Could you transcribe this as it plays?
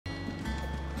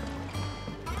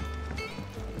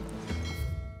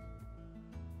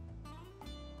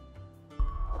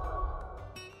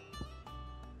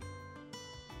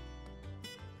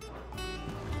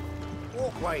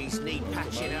Ways need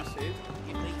patching up.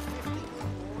 You need 50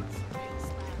 rewards.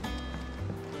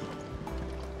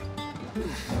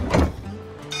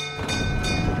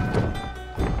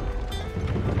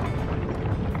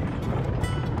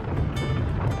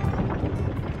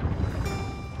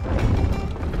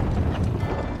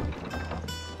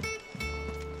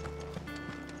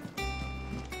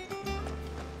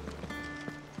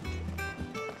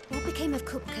 What became of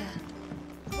Kupka?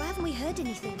 Why haven't we heard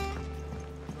anything?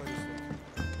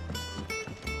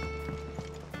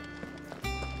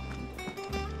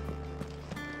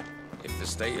 If the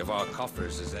state of our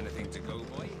coffers is anything to go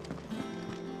by.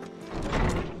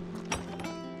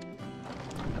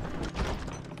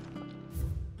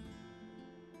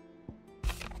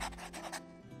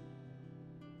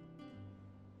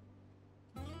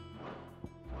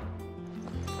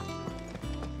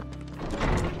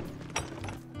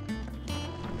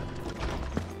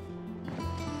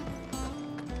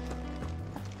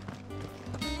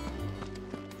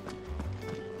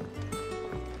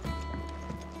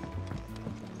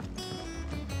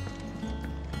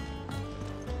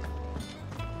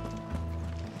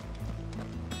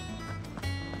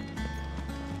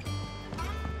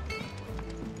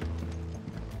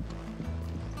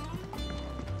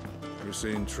 We're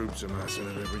seeing troops amassing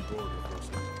at every border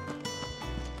crossing.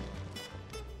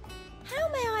 How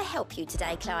may I help you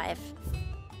today, Clive?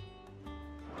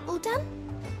 All done?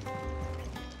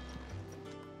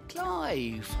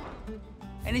 Clive!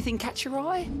 Anything catch your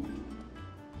eye?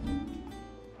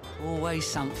 Always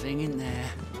something in there.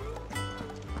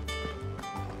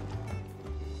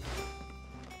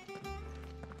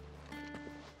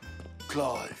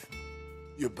 Clive,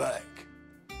 you're back.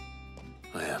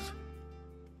 I am.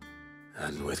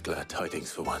 And with glad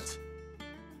tidings for once.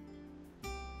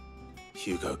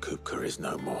 Hugo Kupka is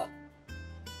no more.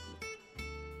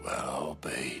 Well, I'll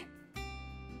be.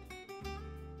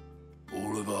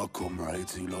 All of our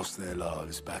comrades who lost their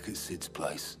lives back at Sid's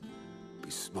place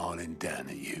be smiling down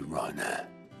at you right now.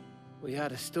 We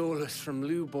had a stolus from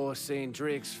Lubor saying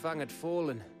Drake's fang had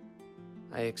fallen.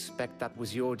 I expect that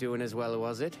was your doing as well,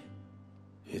 was it?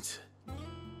 It's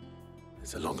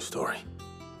a long story.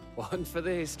 One for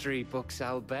the history books,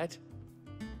 I'll bet.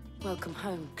 Welcome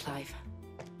home, Clive.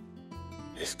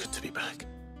 It's good to be back.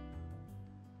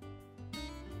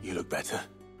 You look better.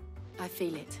 I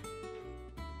feel it.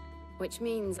 Which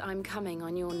means I'm coming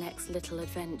on your next little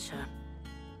adventure.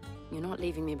 You're not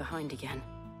leaving me behind again.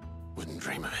 Wouldn't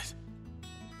dream of it.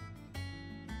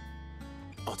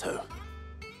 Otto,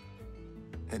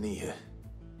 any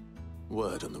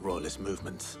word on the Royalist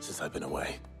movement since I've been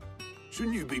away?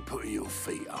 Shouldn't you be putting your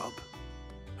feet up?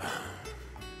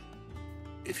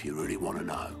 If you really want to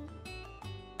know,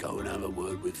 go and have a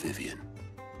word with Vivian.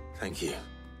 Thank you.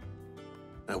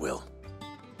 I will.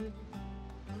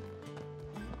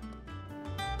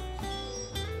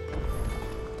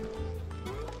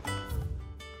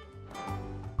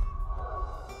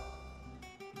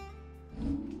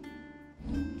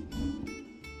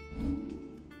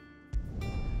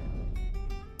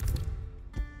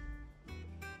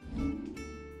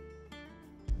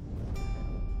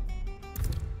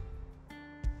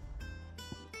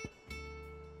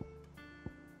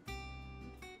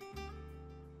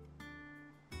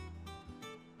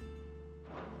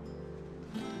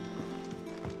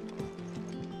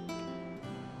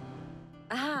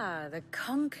 The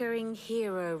conquering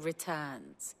hero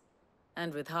returns.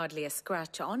 And with hardly a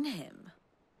scratch on him.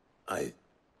 I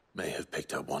may have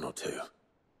picked up one or two.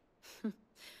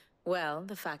 Well,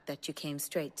 the fact that you came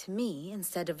straight to me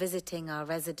instead of visiting our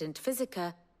resident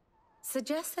physiker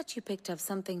suggests that you picked up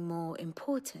something more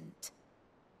important.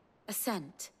 A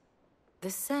scent. The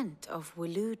scent of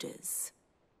Waludas.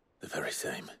 The very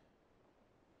same.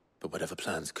 But whatever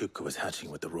plans Kupka was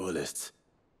hatching with the Royalists,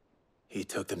 he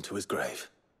took them to his grave.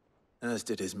 As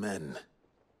did his men.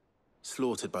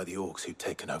 Slaughtered by the orcs who'd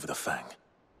taken over the Fang.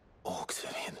 Orcs,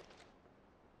 Vivian.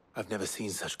 I've never seen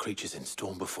such creatures in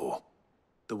Storm before.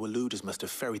 The Waludas must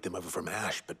have ferried them over from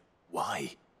Ash, but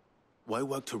why? Why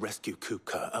work to rescue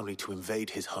Kupka only to invade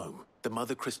his home, the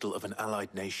mother crystal of an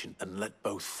allied nation, and let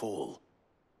both fall?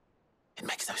 It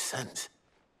makes no sense.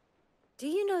 Do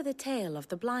you know the tale of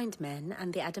the blind men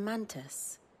and the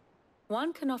Adamantus?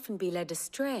 One can often be led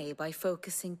astray by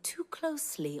focusing too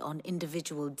closely on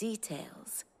individual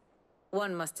details.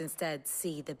 One must instead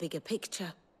see the bigger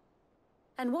picture.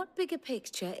 And what bigger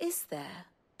picture is there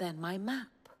than my map?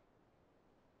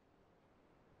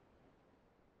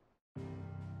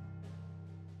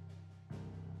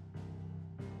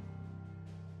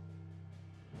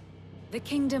 The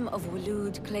Kingdom of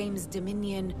Waloed claims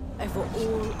dominion over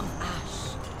all of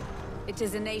Ash. It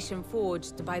is a nation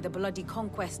forged by the bloody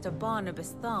conquest of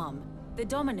Barnabas Tharm, the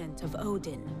dominant of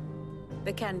Odin.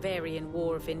 The Canvarian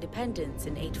War of Independence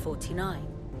in 849.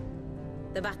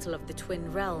 The Battle of the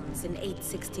Twin Realms in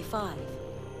 865.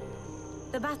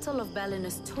 The Battle of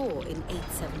Belinus Tor in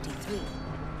 873.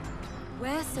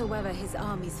 Wheresoever his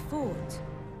armies fought,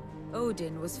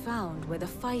 Odin was found where the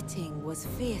fighting was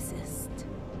fiercest.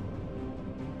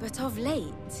 But of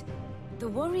late, the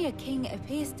warrior king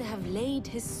appears to have laid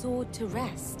his sword to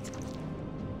rest.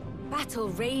 Battle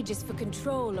rages for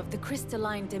control of the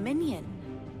crystalline dominion.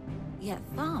 Yet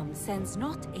Tharm sends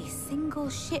not a single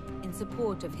ship in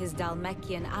support of his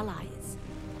Dhalmekian allies.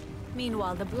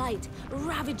 Meanwhile, the Blight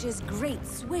ravages great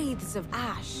swathes of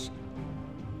ash.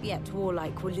 Yet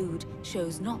warlike Waloed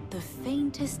shows not the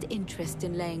faintest interest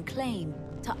in laying claim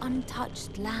to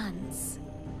untouched lands.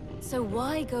 So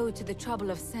why go to the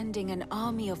trouble of sending an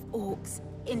army of orcs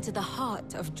into the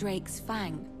heart of Drake's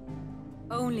Fang,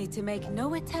 only to make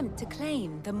no attempt to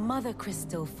claim the Mother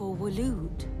Crystal for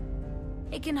Waloed?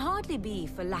 It can hardly be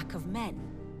for lack of men.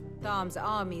 Tharm's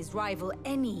armies rival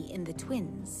any in the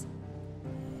Twins.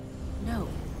 No.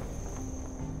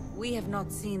 We have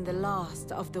not seen the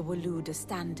last of the Waloed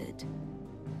standard.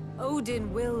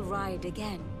 Odin will ride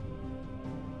again.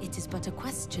 It is but a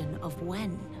question of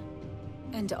when.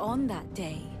 And on that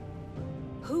day,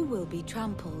 who will be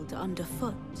trampled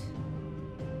underfoot?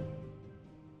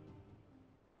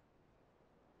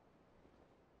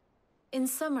 In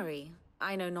summary,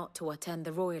 I know not to what end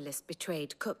the Royalists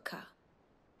betrayed Kupka.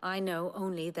 I know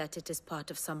only that it is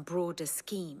part of some broader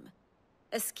scheme.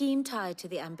 A scheme tied to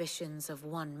the ambitions of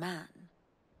one man.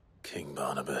 King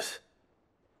Barnabas.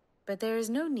 But there is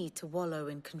no need to wallow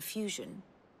in confusion.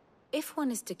 If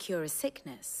one is to cure a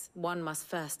sickness, one must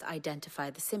first identify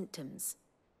the symptoms.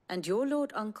 And your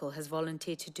Lord Uncle has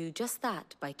volunteered to do just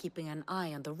that by keeping an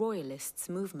eye on the Royalists'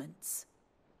 movements.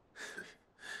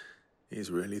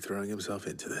 He's really throwing himself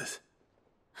into this.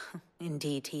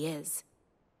 Indeed he is.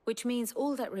 Which means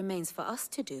all that remains for us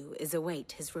to do is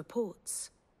await his reports.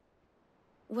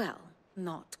 Well,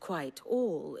 not quite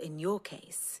all in your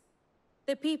case.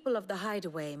 The people of the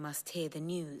Hideaway must hear the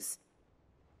news.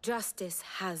 Justice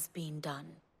has been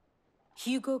done.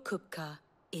 Hugo Kupka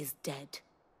is dead.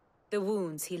 The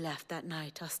wounds he left that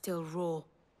night are still raw,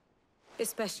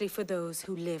 especially for those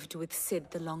who lived with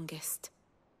Sid the longest.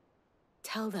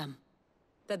 Tell them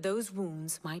that those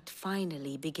wounds might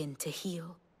finally begin to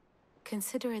heal.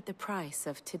 Consider it the price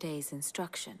of today's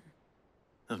instruction.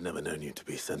 I've never known you to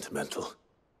be sentimental.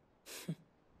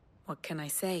 What can I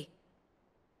say?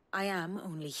 I am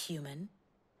only human.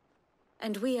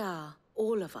 And we are,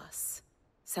 all of us,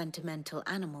 sentimental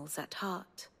animals at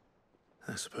heart.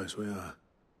 I suppose we are.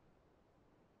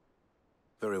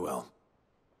 Very well.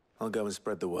 I'll go and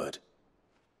spread the word.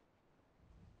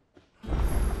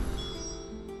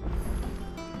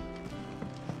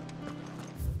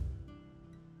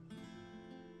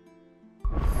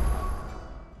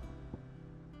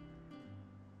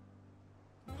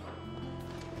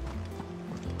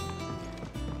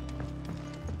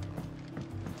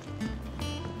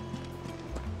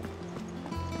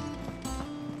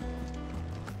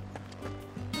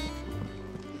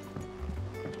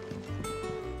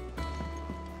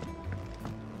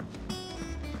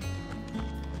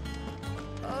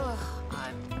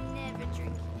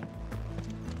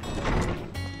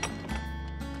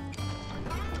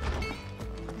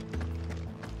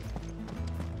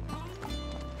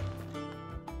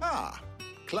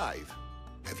 Clive,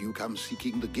 have you come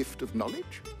seeking the gift of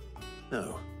knowledge?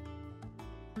 No.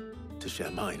 To share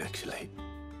mine, actually.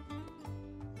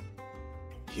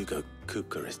 Hugo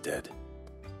Kupka is dead.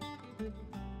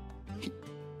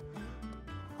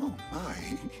 Oh, my.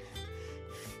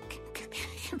 Can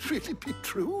it really be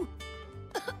true?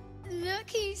 Look,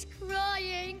 he's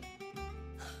crying.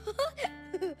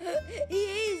 He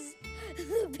is.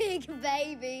 The big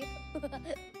baby.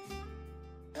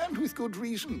 And with good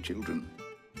reason, children.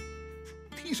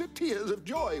 These are tears of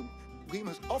joy. We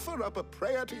must offer up a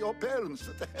prayer to your parents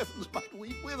that the heavens might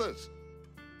weep with us.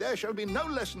 There shall be no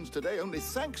lessons today, only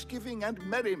thanksgiving and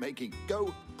merrymaking.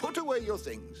 Go, put away your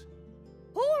things.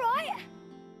 All right.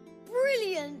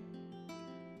 Brilliant.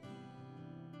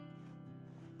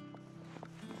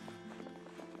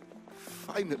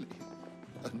 Finally,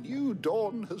 a new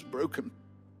dawn has broken.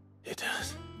 It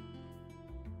has.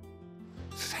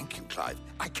 Thank you, Clive.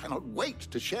 I cannot wait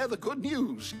to share the good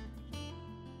news.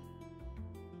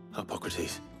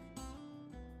 Hippocrates.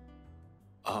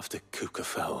 After Kupka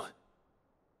fell,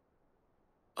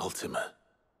 Ultima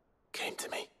came to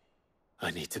me.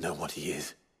 I need to know what he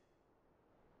is.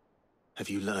 Have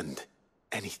you learned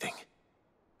anything?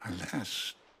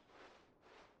 Alas,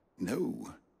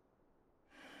 No.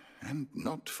 And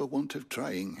not for want of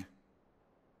trying.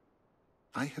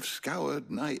 I have scoured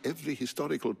nigh every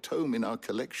historical tome in our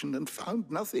collection and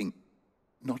found nothing.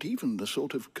 Not even the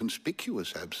sort of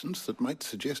conspicuous absence that might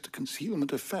suggest a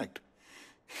concealment of fact.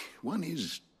 One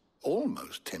is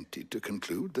almost tempted to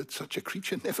conclude that such a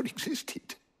creature never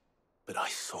existed. But I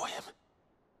saw him.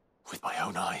 With my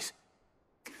own eyes.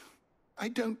 I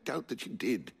don't doubt that you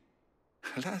did.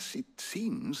 Alas, it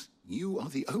seems you are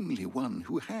the only one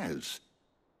who has.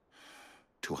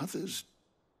 To others,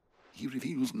 he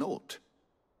reveals naught.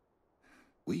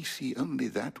 We see only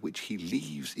that which he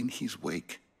leaves in his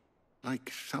wake,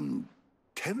 like some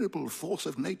terrible force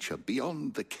of nature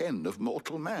beyond the ken of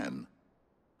mortal man.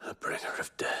 A bringer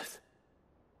of death.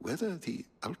 Whether the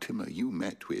Ultima you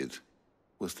met with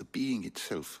was the being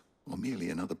itself, or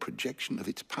merely another projection of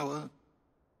its power,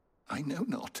 I know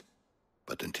not.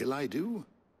 But until I do,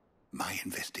 my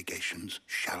investigations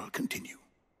shall continue.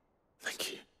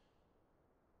 Thank you.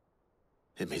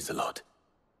 It means a lot.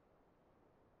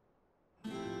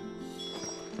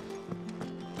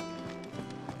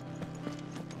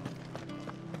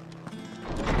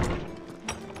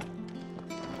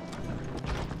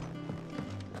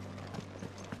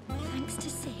 Thanks to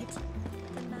Sid,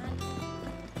 the man.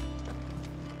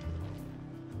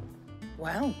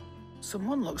 Well,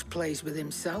 someone looks pleased with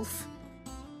himself.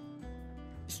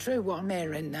 It's true what I'm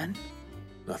hearing, then.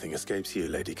 Nothing escapes you,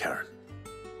 Lady Karen.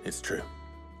 It's true.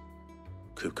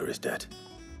 Kupka is dead.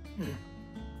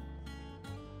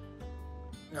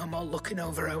 No more looking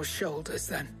over our shoulders,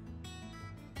 then.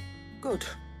 Good.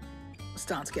 I'm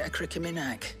starting to get a crick in my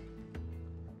neck.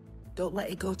 Don't let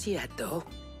it go to your head, though.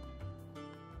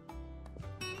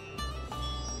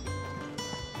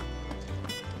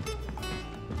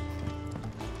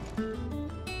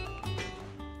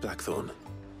 Blackthorn,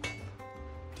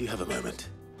 do you have a moment?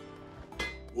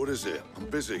 What is it? I'm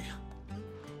busy.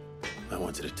 I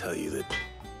wanted to tell you that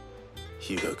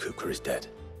Hugo Kupka is dead.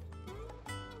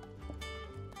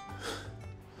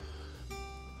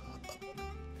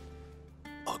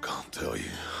 I can't tell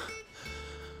you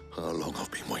how long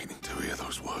I've been waiting to hear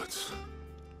those words.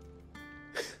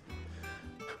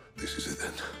 This is it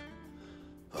then.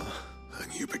 A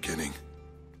new beginning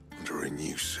under a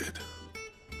new Sid.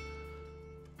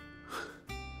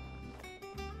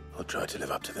 I'll try to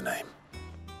live up to the name.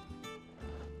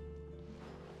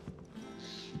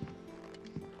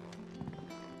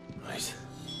 Right.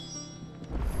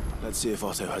 Let's see if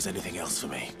Otto has anything else for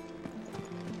me.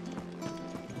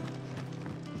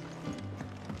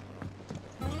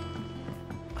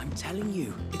 I'm telling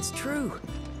you, it's true.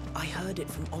 I heard it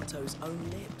from Otto's own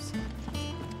lips.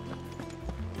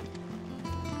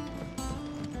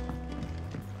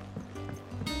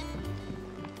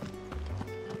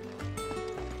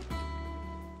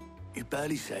 You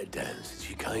barely sat down since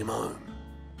you came home.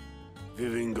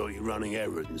 Vivian got you running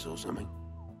errands or something?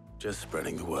 Just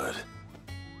spreading the word.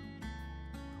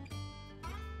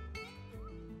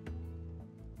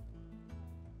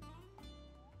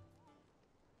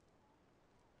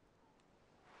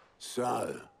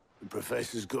 So, the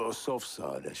Professor's got a soft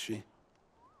side, has she?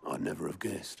 I'd never have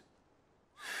guessed.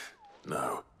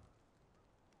 No.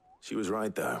 She was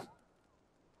right, though.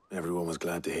 Everyone was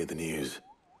glad to hear the news.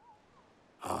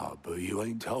 Ah, but you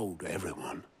ain't told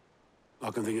everyone. I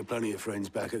can think of plenty of friends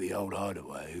back at the old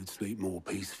hideaway who'd sleep more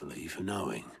peacefully for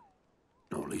knowing.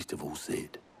 Not least of all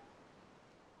Sid.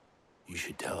 You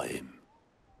should tell him.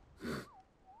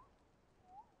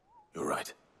 You're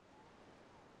right.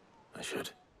 I should.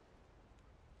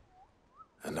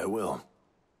 And I will.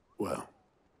 Well,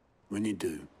 when you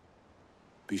do,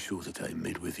 be sure to take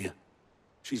Mid with you.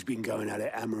 She's been going at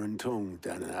it hammer and tong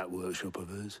down in that workshop of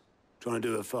hers, trying to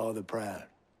do her father proud.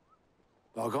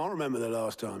 I can't remember the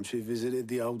last time she visited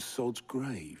the old sod's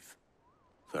grave.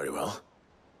 Very well.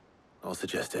 I'll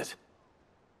suggest it.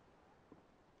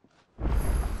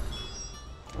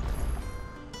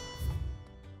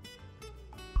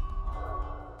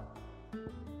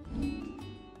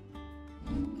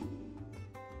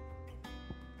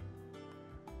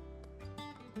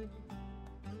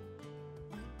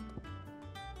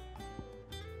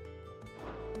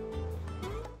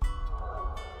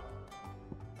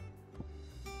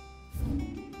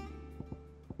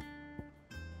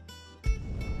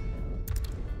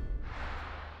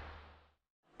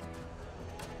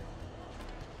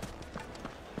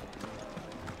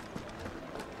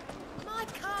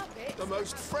 The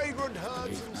most fragrant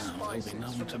herbs and Now there'll spices. be no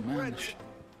one to manage.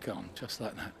 Gone, just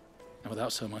like that. And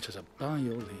without so much as a by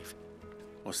your leave.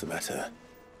 What's the matter?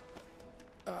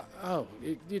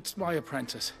 It's my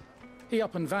apprentice. He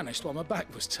up and vanished while my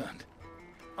back was turned.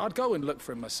 I'd go and look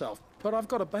for him myself, But I've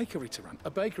got a bakery to run. A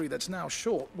bakery that's now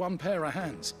short one pair of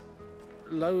hands.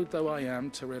 Loath though I am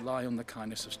to rely on the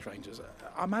kindness of strangers,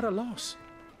 I'm at a loss.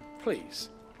 Please,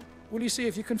 will you see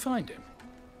if you can find him?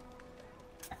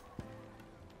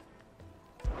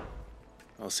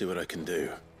 I'll see what I can do.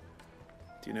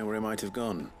 Do you know where he might have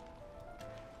gone?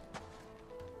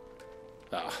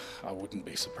 I wouldn't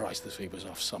be surprised if he was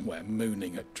off somewhere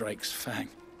mooning at Drake's Fang.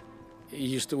 He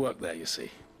used to work there, you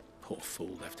see. Poor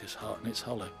fool left his heart in its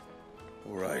hollow.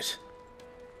 All right.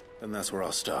 Then that's where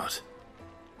I'll start.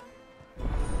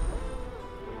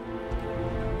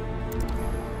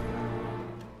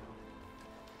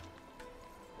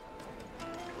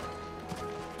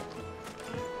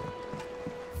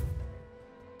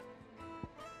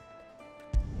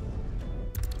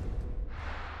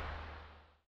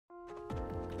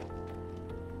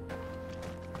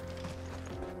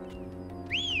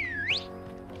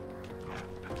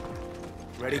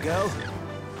 Ready, go?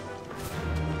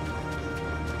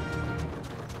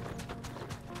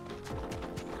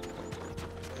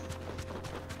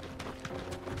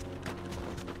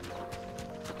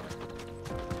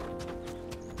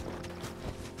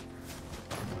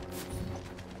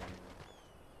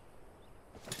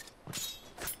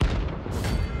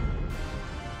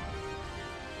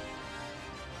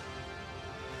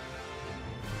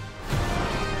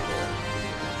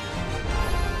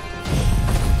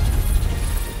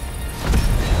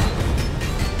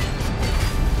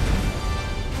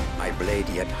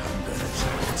 Yet hungers,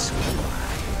 and so do I.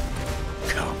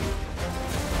 Come,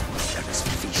 let us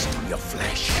feast on your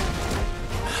flesh.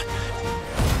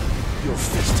 Your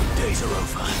feasting days are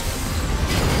over.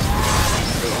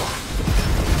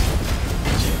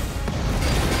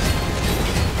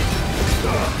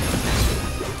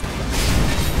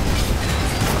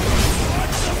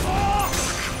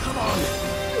 Come on!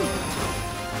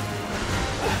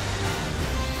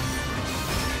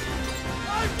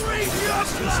 I breathe your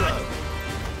blood!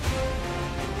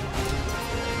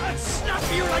 Snap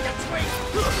you like a twig!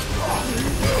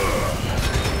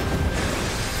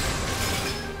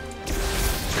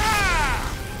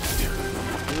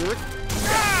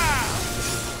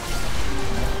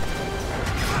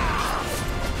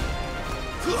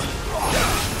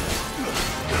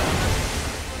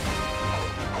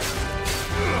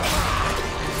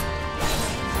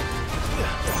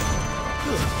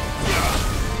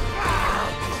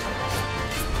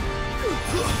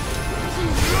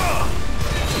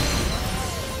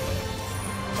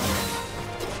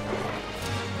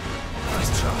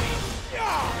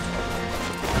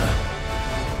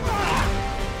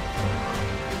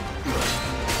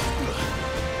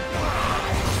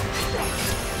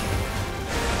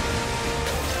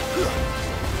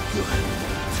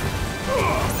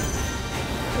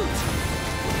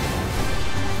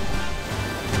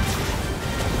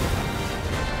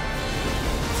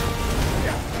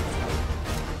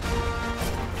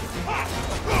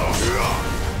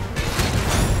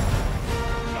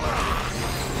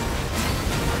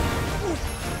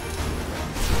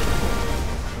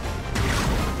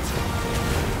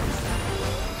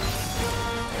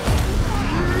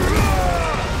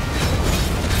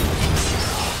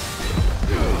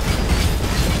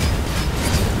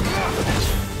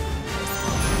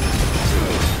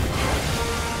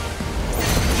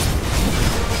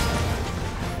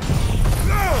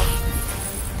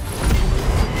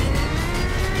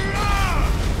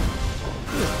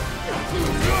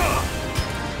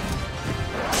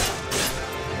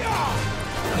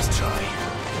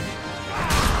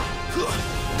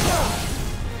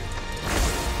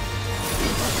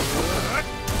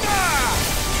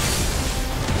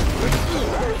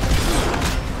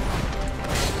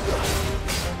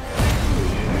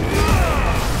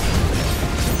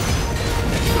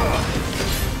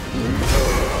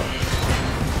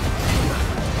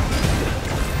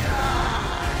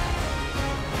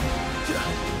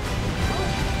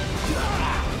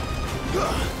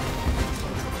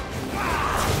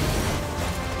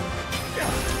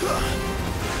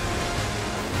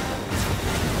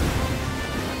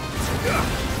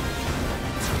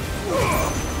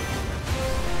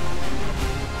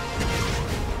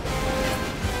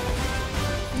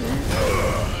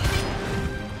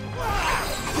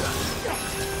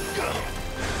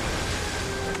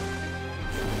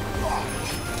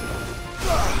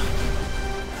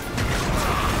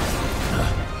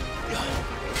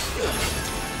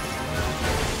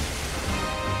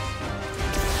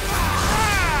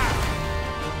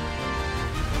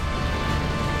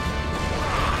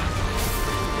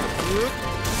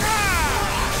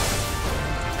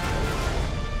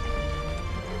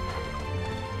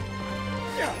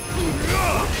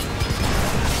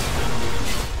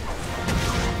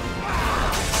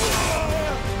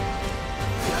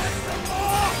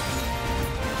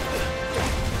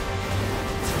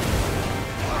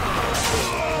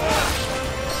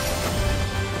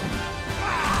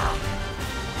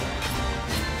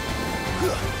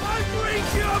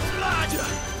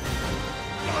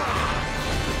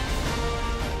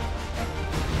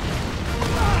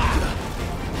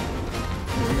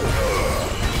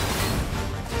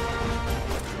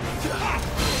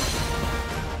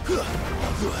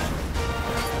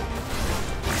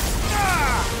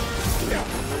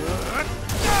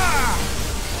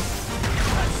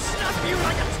 Snap you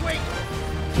like a twig!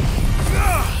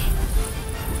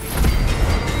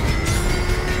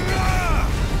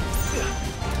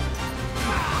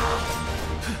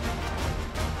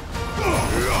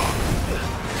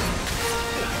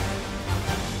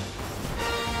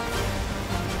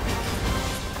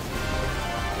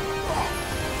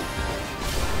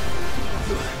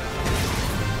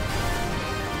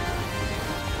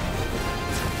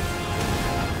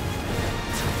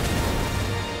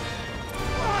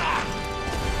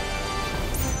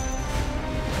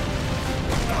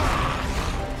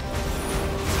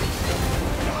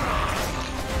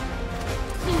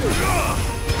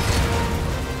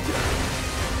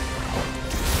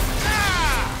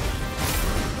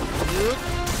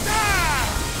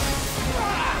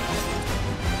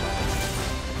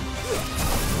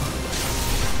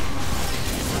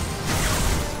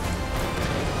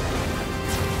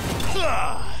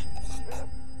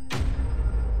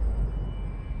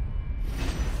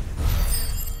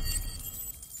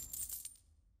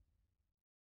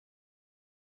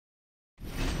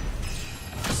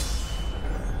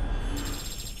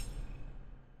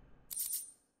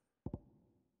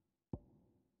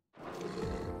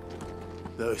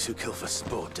 Those who kill for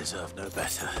sport deserve no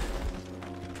better.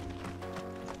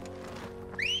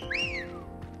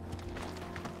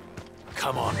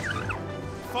 Come on.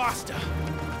 Faster!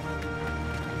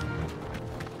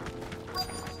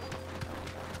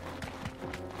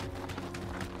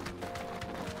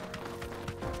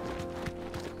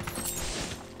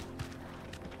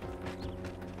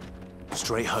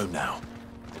 Straight home now.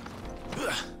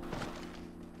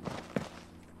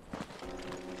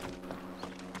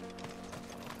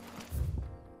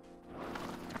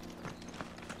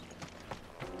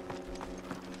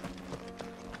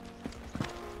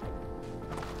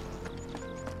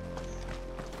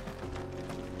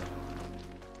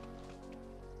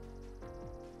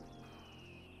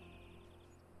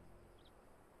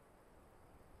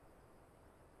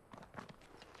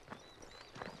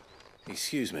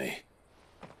 Excuse me.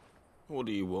 What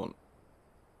do you want?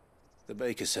 The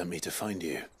baker sent me to find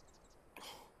you.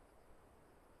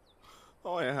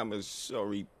 I am a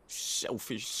sorry,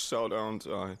 selfish sod, aren't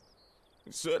I?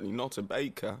 I'm certainly not a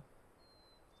baker.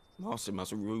 Master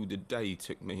must have ruled the day he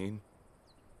took me in.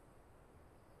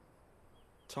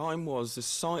 Time was the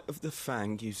sight of the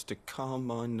fang used to calm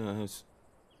my nerves.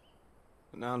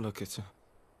 But now look at her.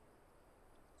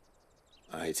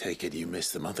 I take it you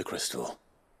missed the Mother Crystal.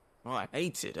 I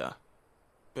hated her,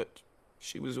 but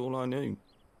she was all I knew.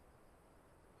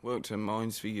 Worked her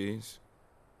mines for years.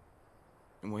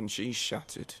 And when she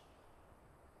shattered,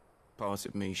 part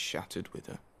of me shattered with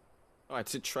her. I had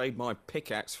to trade my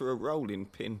pickaxe for a rolling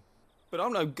pin, but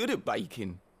I'm no good at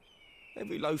baking.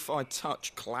 Every loaf I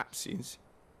touch collapses.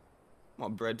 My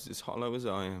bread's as hollow as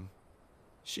I am.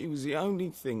 She was the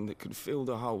only thing that could fill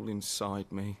the hole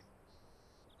inside me.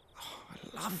 Oh,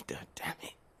 I loved her, damn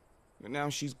it. But now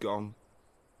she's gone.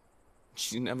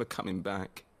 She's never coming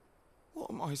back.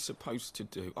 What am I supposed to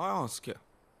do? I ask her.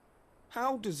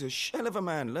 How does a shell of a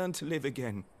man learn to live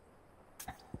again?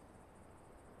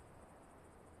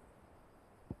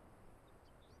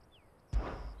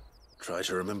 Try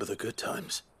to remember the good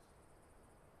times.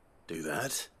 Do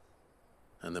that,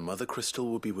 and the Mother Crystal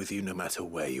will be with you no matter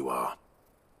where you are.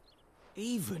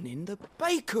 Even in the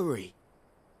bakery.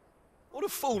 What a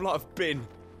fool I've been.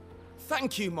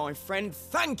 Thank you, my friend,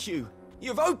 thank you.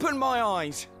 You've opened my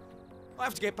eyes. I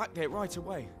have to get back there right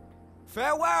away.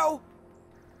 Farewell!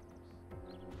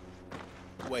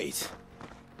 Wait.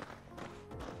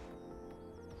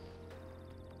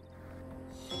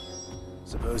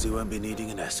 Suppose you won't be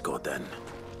needing an escort then.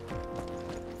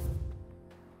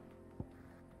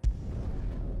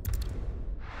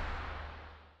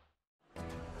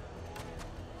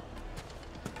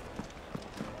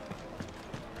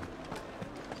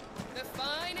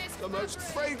 The most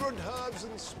fragrant herbs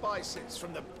and spices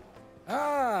from the...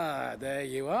 Ah, there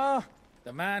you are.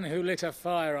 The man who lit a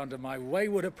fire under my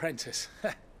wayward apprentice.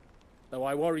 Though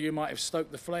I worry you might have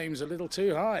stoked the flames a little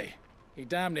too high. He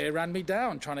damn near ran me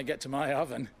down trying to get to my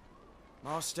oven.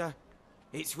 Master,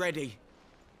 it's ready.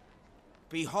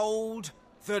 Behold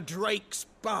the Drake's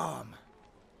Balm.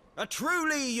 A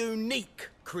truly unique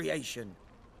creation.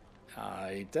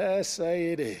 I dare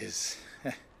say it is.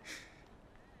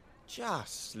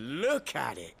 Just look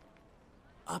at it.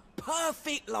 A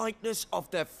perfect likeness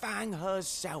of the Fang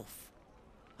herself.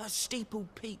 Her steeple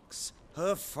peaks,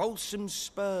 her fulsome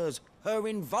spurs, her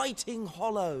inviting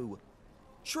hollow.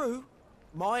 True,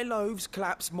 my loaves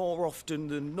collapse more often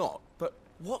than not, but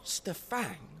what's the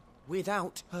Fang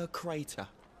without her crater?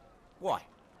 Why,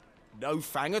 no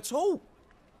fang at all.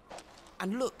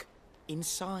 And look,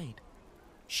 inside.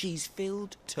 She's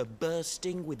filled to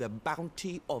bursting with a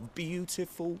bounty of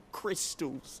beautiful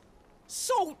crystals.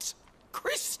 Salt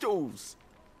crystals!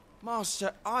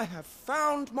 Master, I have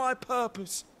found my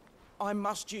purpose. I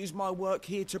must use my work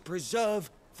here to preserve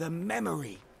the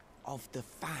memory of the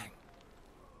fang.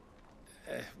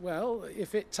 Well,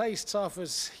 if it tastes half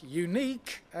as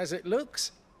unique as it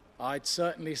looks, I'd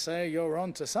certainly say you're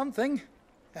onto something.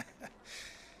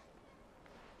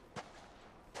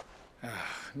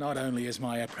 Not only is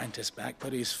my apprentice back,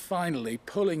 but he's finally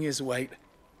pulling his weight.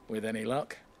 With any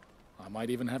luck, I might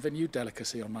even have a new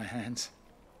delicacy on my hands.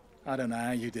 I don't know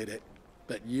how you did it,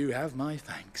 but you have my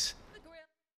thanks.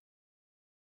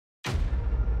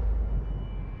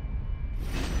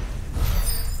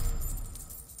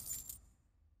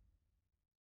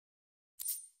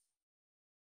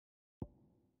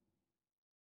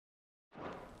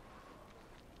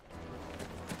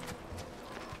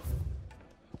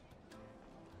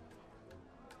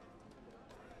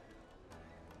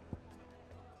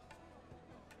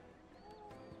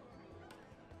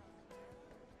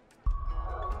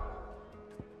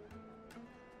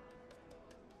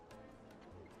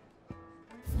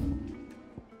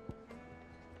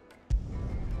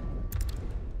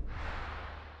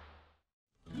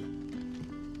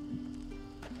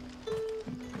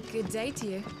 Good day to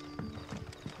you,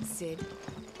 Sid.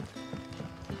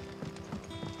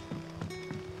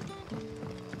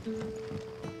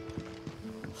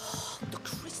 The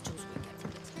crystals we get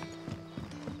from the temple.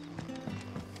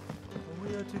 And we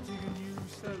are to dig a new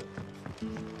cellar.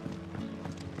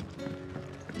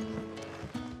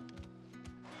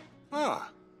 Ah,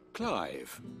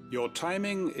 Clive. Your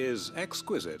timing is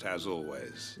exquisite, as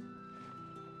always.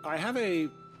 I have a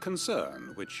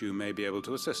concern which you may be able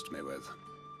to assist me with.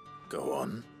 Go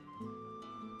on.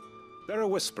 There are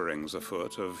whisperings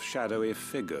afoot of shadowy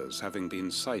figures having been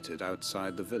sighted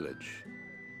outside the village.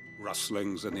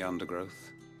 Rustlings in the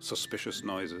undergrowth, suspicious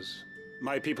noises.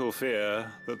 My people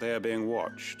fear that they are being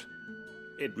watched.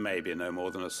 It may be no more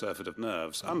than a surfeit of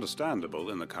nerves, understandable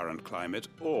in the current climate,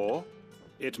 or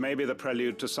it may be the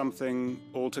prelude to something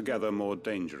altogether more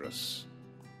dangerous.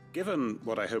 Given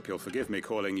what I hope you'll forgive me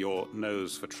calling your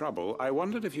nose for trouble, I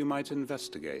wondered if you might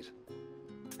investigate.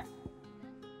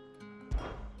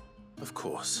 Of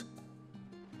course.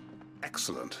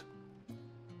 Excellent.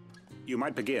 You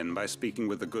might begin by speaking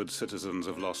with the good citizens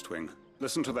of Lostwing.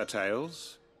 Listen to their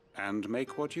tales, and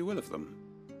make what you will of them.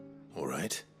 All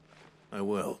right. I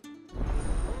will.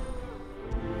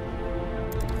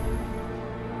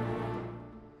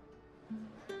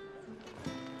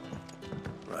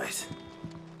 Right.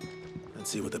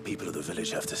 Let's see what the people of the village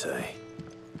have to say.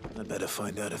 I'd better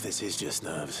find out if this is just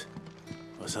nerves,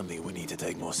 or something we need to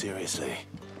take more seriously.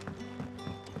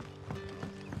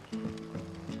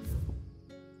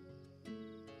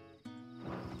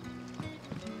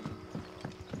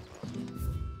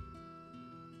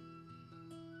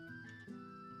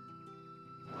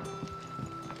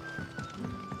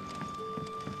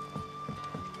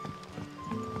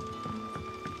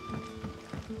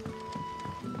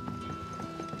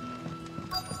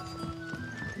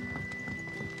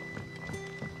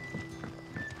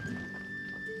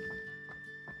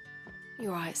 You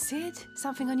all right, Sid?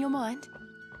 Something on your mind?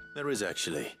 There is,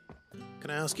 actually. Can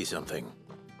I ask you something?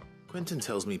 Quentin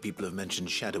tells me people have mentioned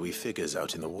shadowy figures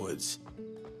out in the woods.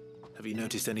 Have you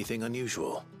noticed anything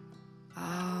unusual?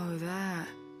 Oh, that.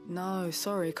 No,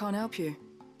 sorry, can't help you.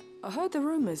 I heard the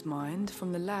rumours, mind,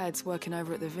 from the lads working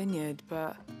over at the vineyard,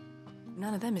 but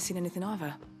none of them has seen anything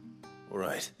either. All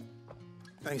right.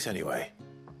 Thanks anyway.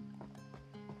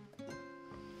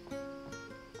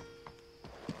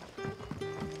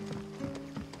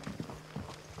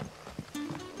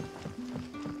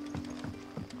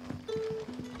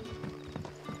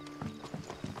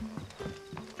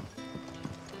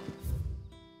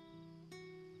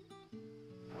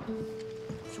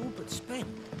 It's all but spent.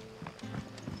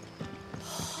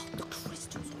 The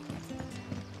crystals we get from the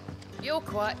temple. You're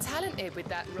quite talented with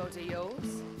that rod of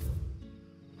yours.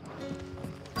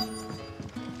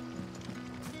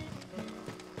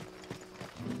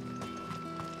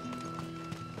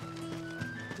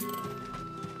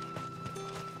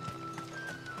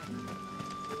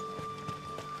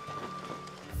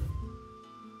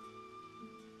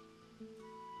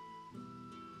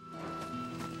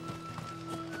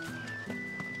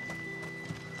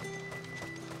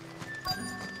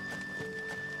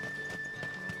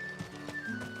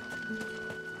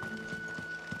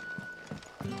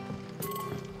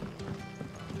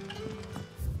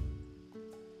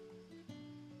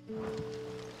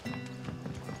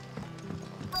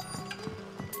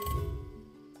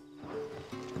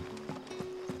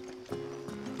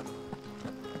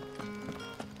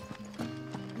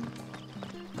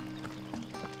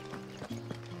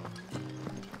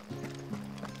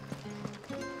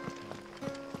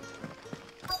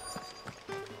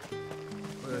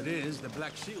 Word is, the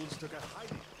Black Shields took a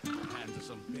hiding hand to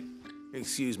some bit.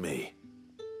 Excuse me.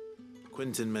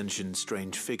 Quentin mentioned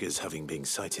strange figures having been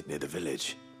sighted near the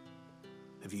village.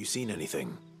 Have you seen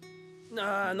anything?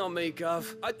 Nah, not me,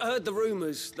 Gov. I heard the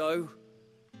rumours, though.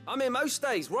 I'm here most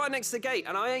days, right next to the gate,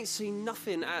 and I ain't seen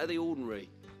nothing out of the ordinary.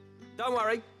 Don't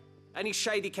worry. Any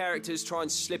shady characters try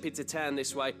and slip into town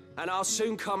this way, and I'll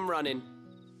soon come running.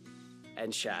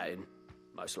 And shouting,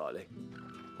 most likely.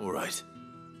 All right.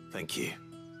 Thank you.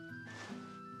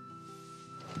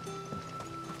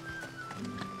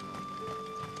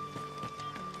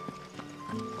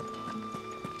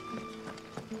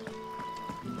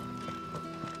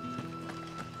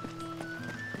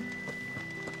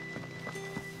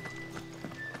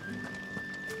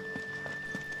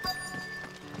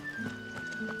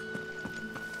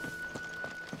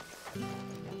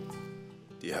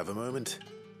 Do you have a moment?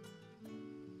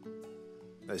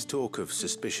 There's talk of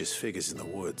suspicious figures in the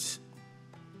woods.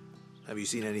 Have you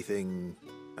seen anything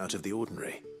out of the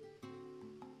ordinary?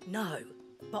 No,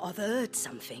 but I've heard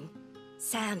something.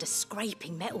 Sound of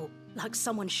scraping metal, like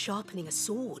someone sharpening a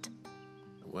sword.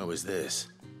 Where was this?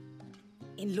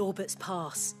 In Lorbert's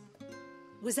Pass.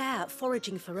 Was out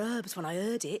foraging for herbs when I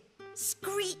heard it,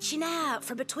 screeching out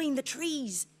from between the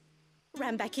trees.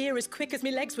 Ran back here as quick as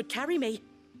my legs would carry me,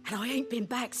 and I ain't been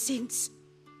back since.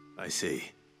 I see.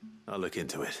 I'll look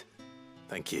into it.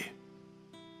 Thank you.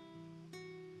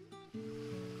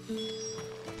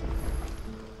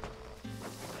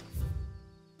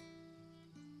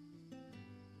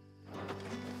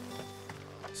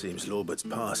 Seems Lorbert's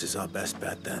Pass is our best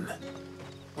bet then.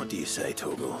 What do you say,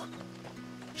 Torgal?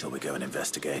 Shall we go and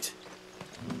investigate?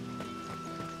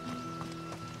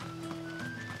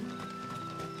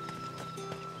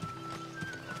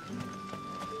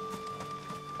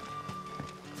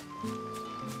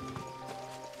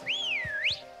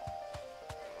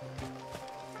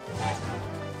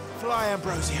 Fly,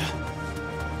 Ambrosia.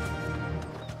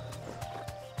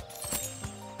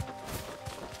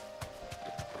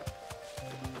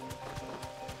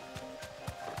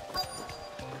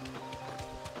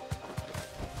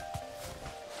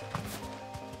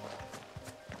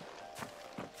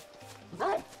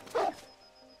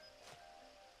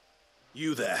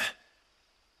 You there.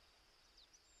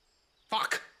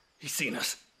 Fuck! He's seen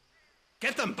us.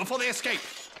 Get them before they escape!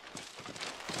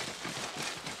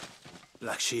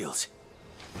 Black Shields.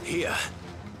 Here.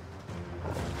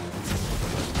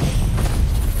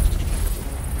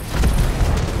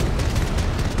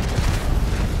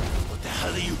 What the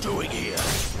hell are you doing here?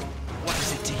 What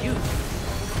is it to you?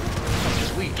 Not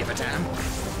that we give a damn.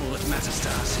 All that matters to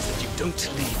us is that you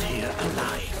don't leave here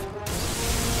alive.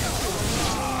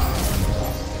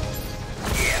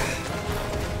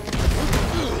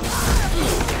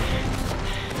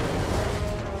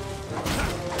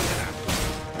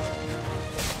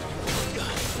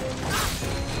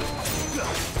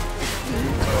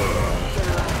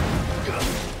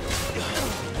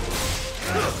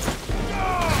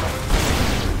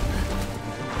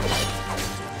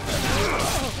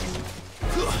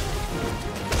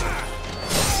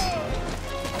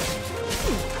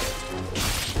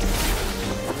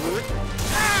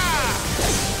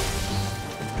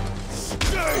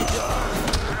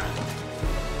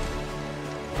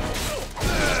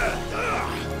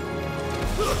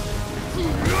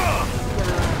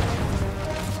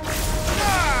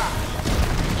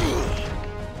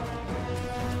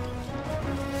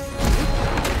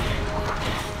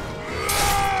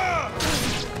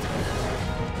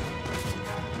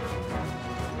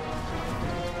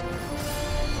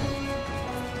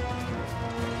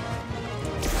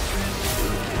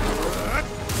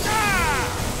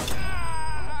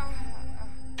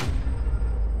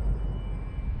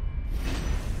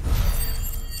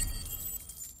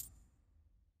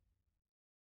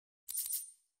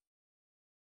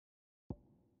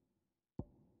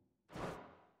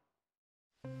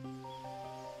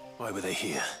 Why were they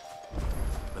here?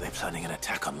 Were they planning an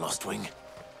attack on Lostwing?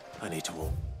 I need to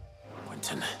walk.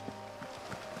 Quentin.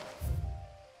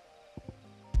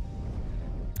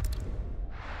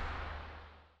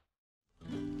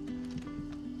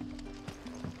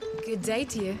 Good day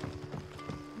to you.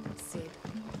 Sid.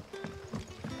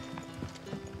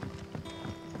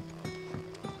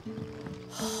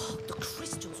 The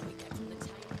crystals we get from the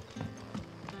tail.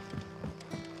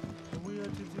 We are to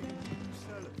dig a new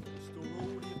cellar to store all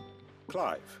the...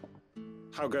 Clive,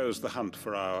 how goes the hunt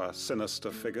for our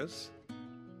sinister figures?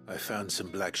 I found some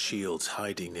Black Shields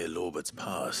hiding near Lorbert's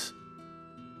Pass.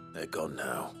 They're gone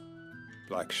now.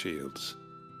 Black Shields.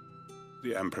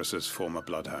 The Empress's former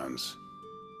bloodhounds.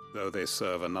 Though they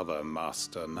serve another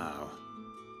master now.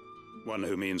 One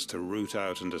who means to root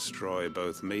out and destroy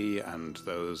both me and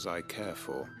those I care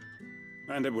for.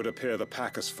 And it would appear the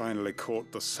pack has finally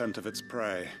caught the scent of its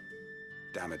prey.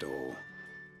 Damn it all.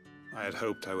 I had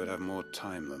hoped I would have more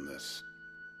time than this.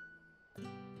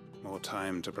 More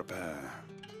time to prepare.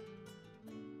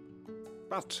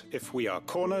 But if we are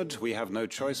cornered, we have no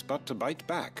choice but to bite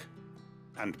back.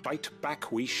 And bite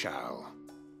back we shall.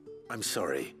 I'm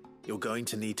sorry. You're going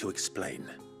to need to explain.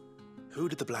 Who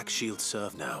did the Black Shield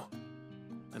serve now?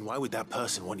 And why would that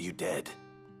person want you dead?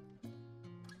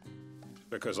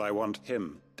 Because I want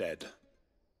him dead.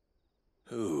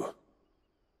 Who?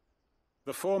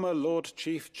 The former Lord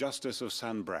Chief Justice of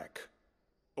Sanbreque.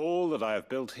 All that I have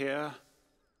built here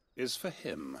is for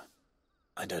him.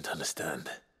 I don't understand.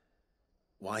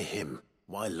 Why him?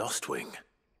 Why Lostwing?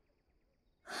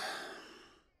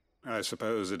 I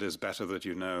suppose it is better that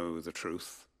you know the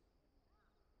truth.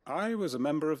 I was a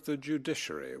member of the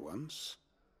judiciary once.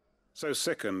 So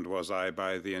sickened was I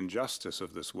by the injustice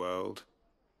of this world,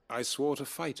 I swore to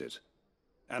fight it.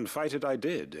 And fight it I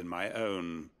did, in my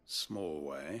own small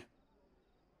way.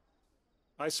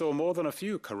 I saw more than a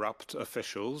few corrupt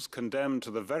officials condemned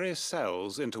to the very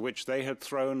cells into which they had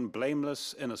thrown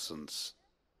blameless innocents.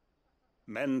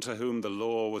 Men to whom the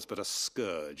law was but a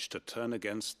scourge to turn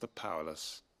against the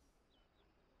powerless.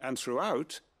 And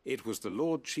throughout, it was the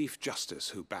Lord Chief Justice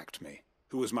who backed me,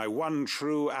 who was my one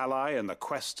true ally in the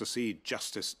quest to see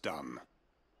justice done.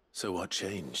 So what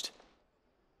changed?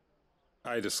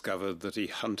 I discovered that he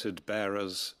hunted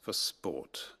bearers for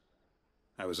sport.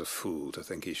 I was a fool to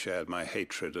think he shared my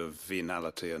hatred of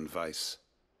venality and vice.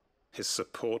 His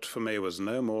support for me was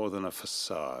no more than a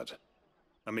facade,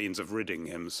 a means of ridding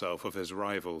himself of his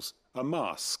rivals, a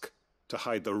mask to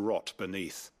hide the rot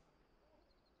beneath.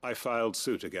 I filed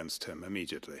suit against him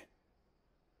immediately.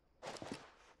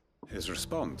 His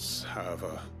response,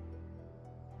 however,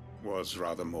 was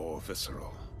rather more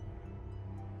visceral.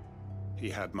 He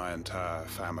had my entire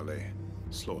family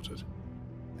slaughtered,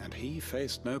 and he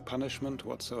faced no punishment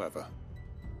whatsoever.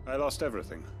 I lost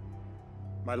everything.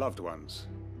 My loved ones,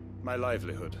 my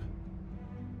livelihood,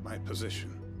 my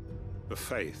position, the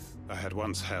faith I had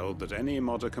once held that any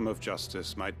modicum of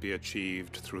justice might be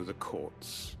achieved through the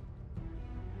courts.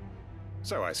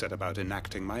 So I set about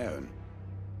enacting my own.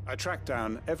 I tracked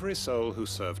down every soul who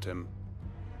served him,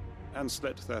 and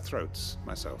slit their throats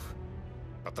myself.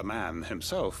 But the man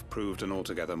himself proved an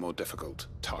altogether more difficult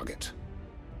target.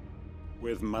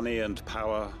 With money and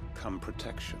power come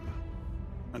protection,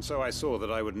 and so I saw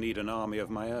that I would need an army of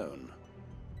my own.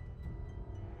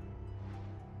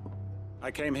 I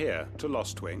came here to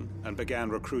Lostwing and began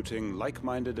recruiting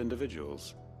like-minded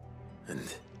individuals.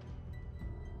 And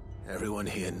everyone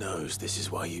here knows this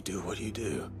is why you do what you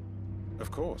do.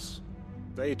 Of course.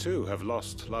 They too have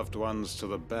lost loved ones to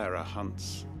the bearer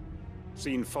hunts.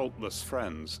 Seen faultless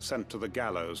friends sent to the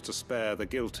gallows to spare the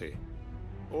guilty.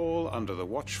 All under the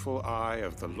watchful eye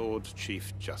of the Lord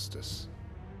Chief Justice.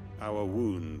 Our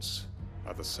wounds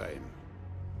are the same.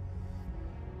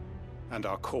 And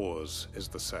our cause is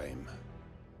the same.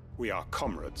 We are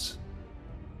comrades.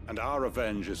 And our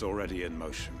revenge is already in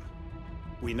motion.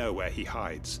 We know where he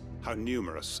hides, how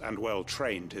numerous and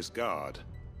well-trained his guard.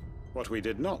 What we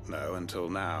did not know until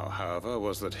now, however,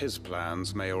 was that his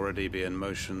plans may already be in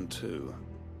motion too.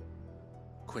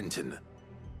 Quentin.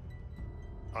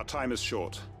 Our time is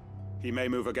short. He may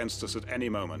move against us at any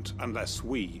moment, unless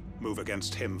we move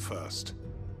against him first.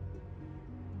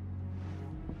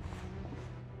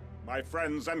 My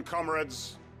friends and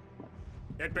comrades,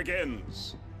 it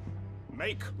begins.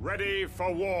 Make ready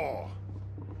for war.